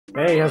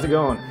Hey, how's it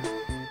going?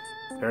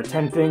 There are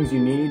 10 things you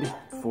need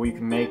before you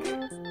can make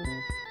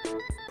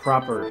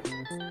proper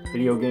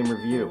video game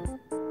review.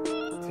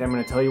 Today I'm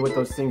going to tell you what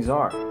those things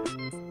are.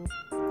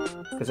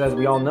 Because as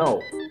we all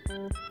know,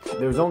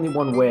 there's only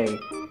one way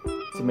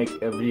to make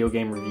a video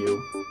game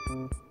review.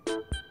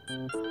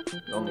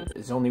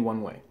 There's only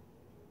one way.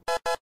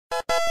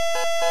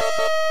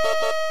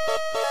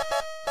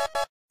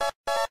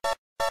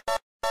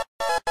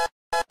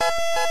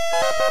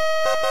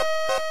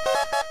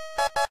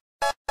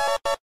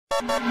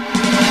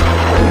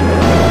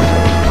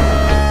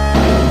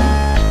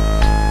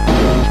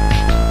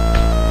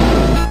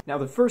 Now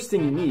the first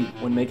thing you need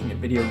when making a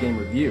video game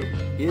review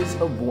is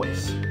a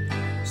voice.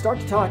 Start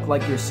to talk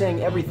like you're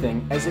saying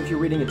everything as if you're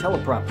reading a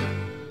teleprompter.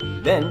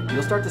 Then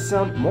you'll start to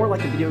sound more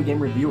like a video game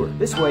reviewer.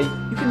 This way,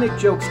 you can make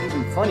jokes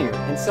even funnier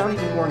and sound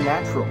even more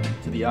natural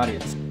to the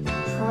audience.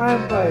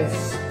 Try by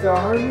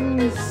starting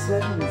the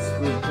sentence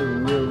with a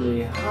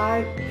really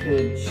high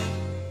pitch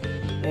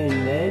and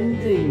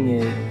ending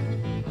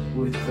it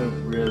with a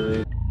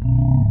really...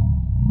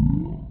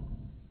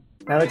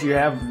 Now that you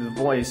have the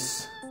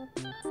voice,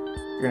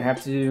 you're gonna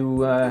have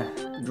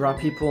to draw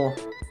people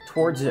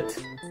towards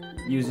it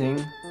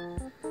using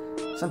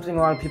something a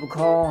lot of people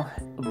call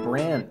a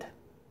brand.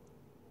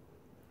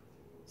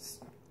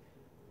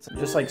 So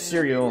just like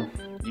cereal,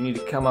 you need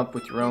to come up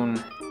with your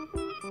own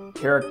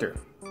character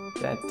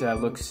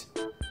that looks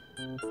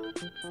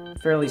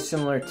fairly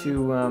similar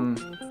to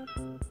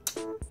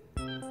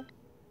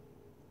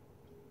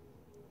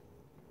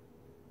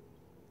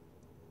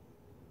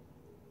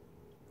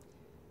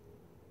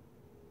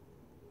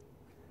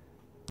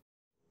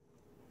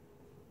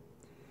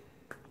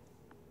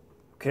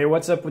Okay,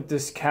 what's up with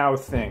this cow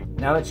thing?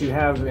 Now that you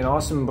have an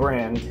awesome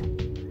brand,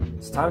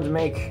 it's time to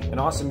make an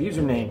awesome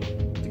username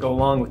to go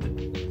along with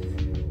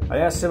it. I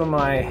asked some of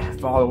my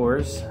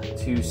followers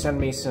to send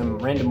me some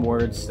random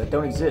words that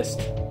don't exist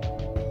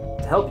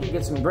to help you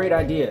get some great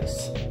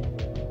ideas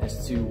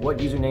as to what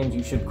usernames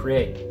you should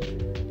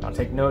create. Now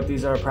take note,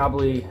 these are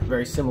probably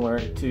very similar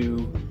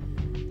to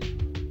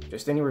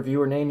just any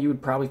reviewer name you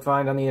would probably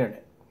find on the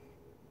internet.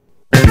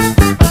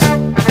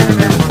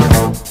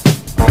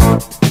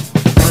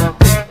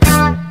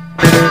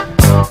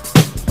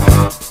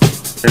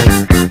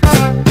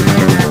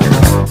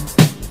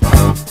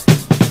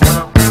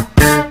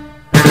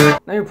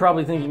 Now you're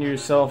probably thinking to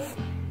yourself,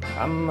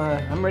 I'm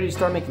ready to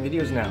start making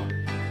videos now.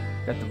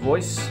 Got the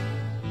voice,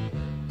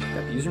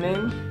 got the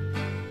username,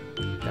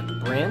 got the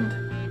brand.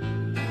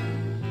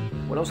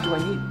 What else do I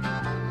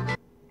need?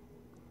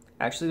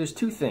 Actually, there's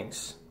two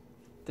things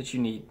that you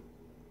need.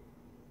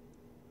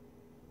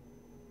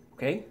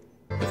 Okay?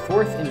 The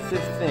fourth and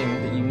fifth thing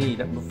that you need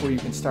before you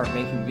can start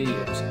making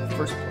videos in the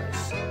first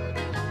place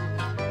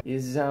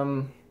is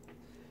a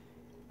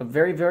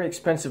very, very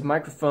expensive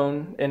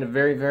microphone and a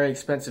very, very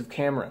expensive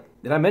camera.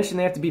 Did I mention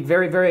they have to be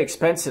very, very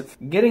expensive?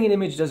 Getting an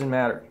image doesn't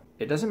matter.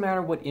 It doesn't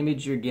matter what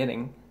image you're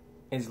getting,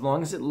 as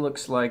long as it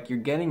looks like you're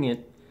getting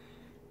it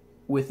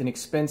with an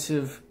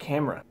expensive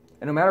camera.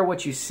 And no matter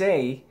what you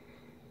say,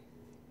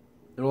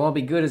 it'll all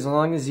be good as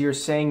long as you're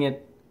saying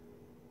it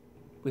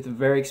with a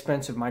very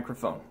expensive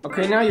microphone.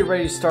 Okay, now you're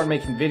ready to start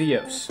making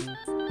videos.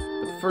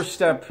 But the first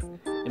step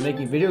in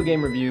making a video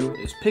game review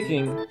is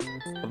picking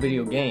a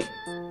video game.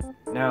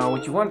 Now,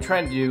 what you want to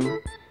try to do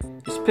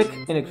is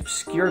pick an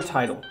obscure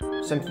title,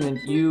 something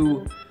that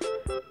you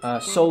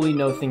solely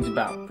know things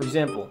about. For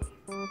example,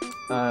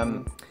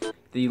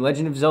 The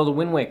Legend of Zelda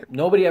Wind Waker.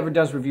 Nobody ever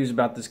does reviews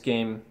about this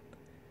game.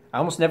 I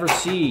almost never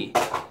see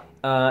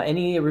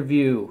any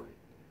review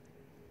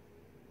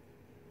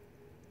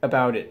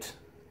about it.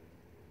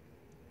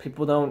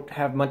 People don't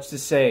have much to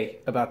say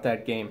about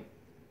that game.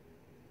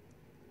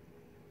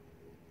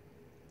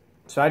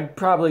 So I'd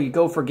probably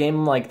go for a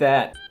game like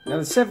that. Now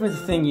the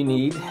seventh thing you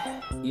need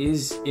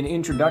is an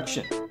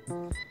introduction.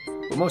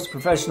 What most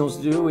professionals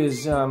do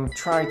is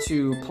try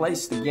to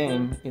place the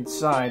game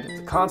inside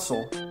the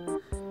console,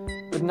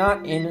 but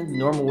not in a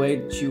normal way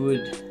that you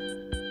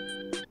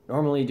would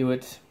normally do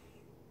it.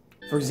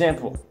 For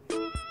example,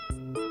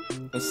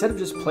 instead of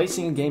just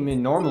placing a game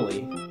in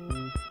normally,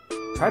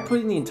 try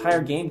putting the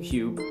entire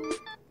GameCube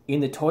in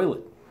the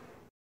toilet.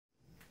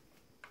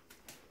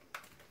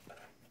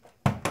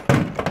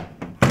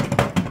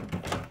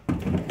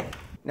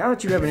 Now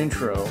that you have an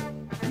intro,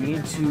 you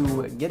need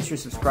to get your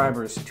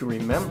subscribers to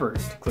remember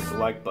to click the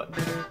like button.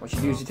 What you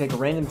do is you take a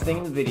random thing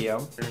in the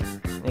video,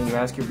 and you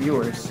ask your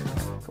viewers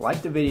to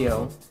like the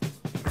video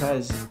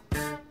because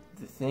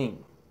the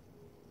thing.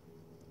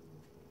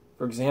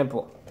 For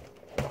example,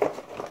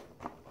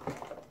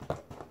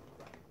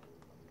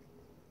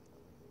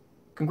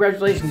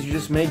 congratulations, you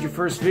just made your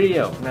first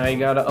video. Now you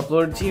gotta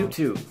upload it to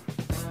YouTube.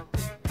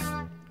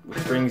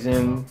 Which brings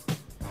in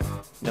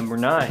number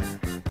 9.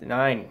 The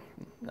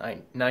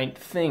ninth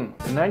thing.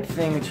 The ninth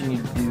thing that you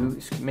need to do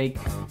is make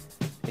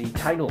a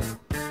title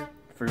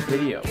for a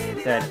video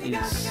that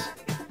is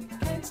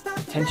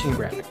attention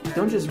grabbing.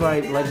 Don't just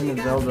write Legend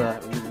of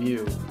Zelda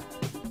review.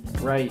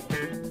 Write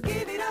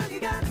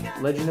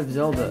Legend of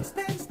Zelda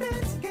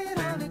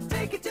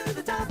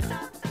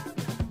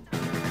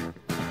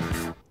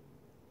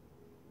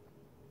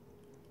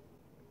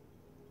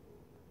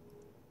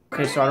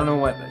Okay, so I don't know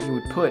what you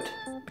would put,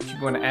 but you're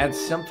going to add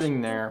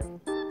something there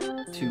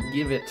to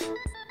give it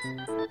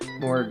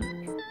more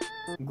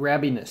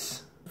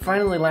grabbiness.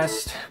 Finally,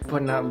 last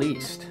but not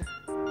least,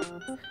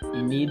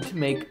 you need to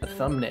make a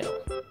thumbnail.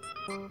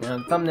 Now,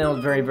 the thumbnail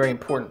is very, very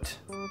important.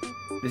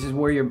 This is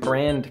where your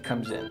brand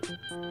comes in.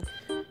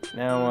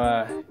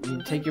 Now,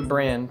 you take your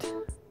brand,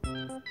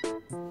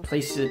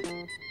 place it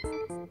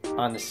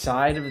on the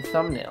side of the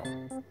thumbnail,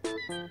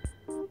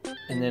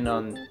 and then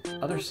on the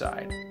other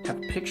side, have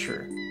a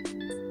picture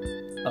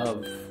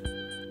of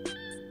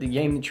the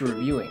game that you're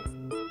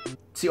reviewing.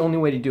 It's the only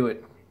way to do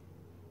it.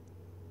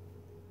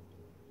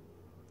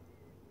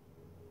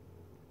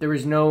 There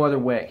is no other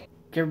way.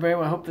 Okay, everybody,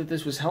 well, I hope that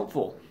this was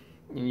helpful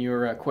in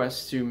your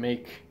quest to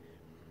make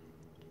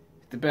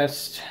the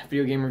best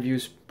video game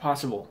reviews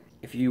possible.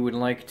 If you would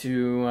like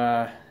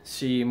to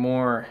see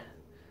more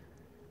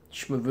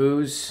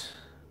Shmvoos,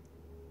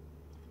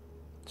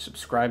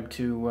 subscribe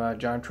to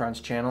JonTron's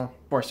channel.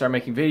 Before I start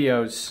making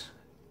videos,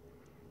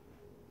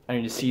 I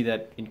need to see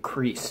that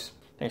increase.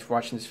 Thanks for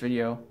watching this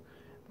video.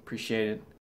 Appreciate it.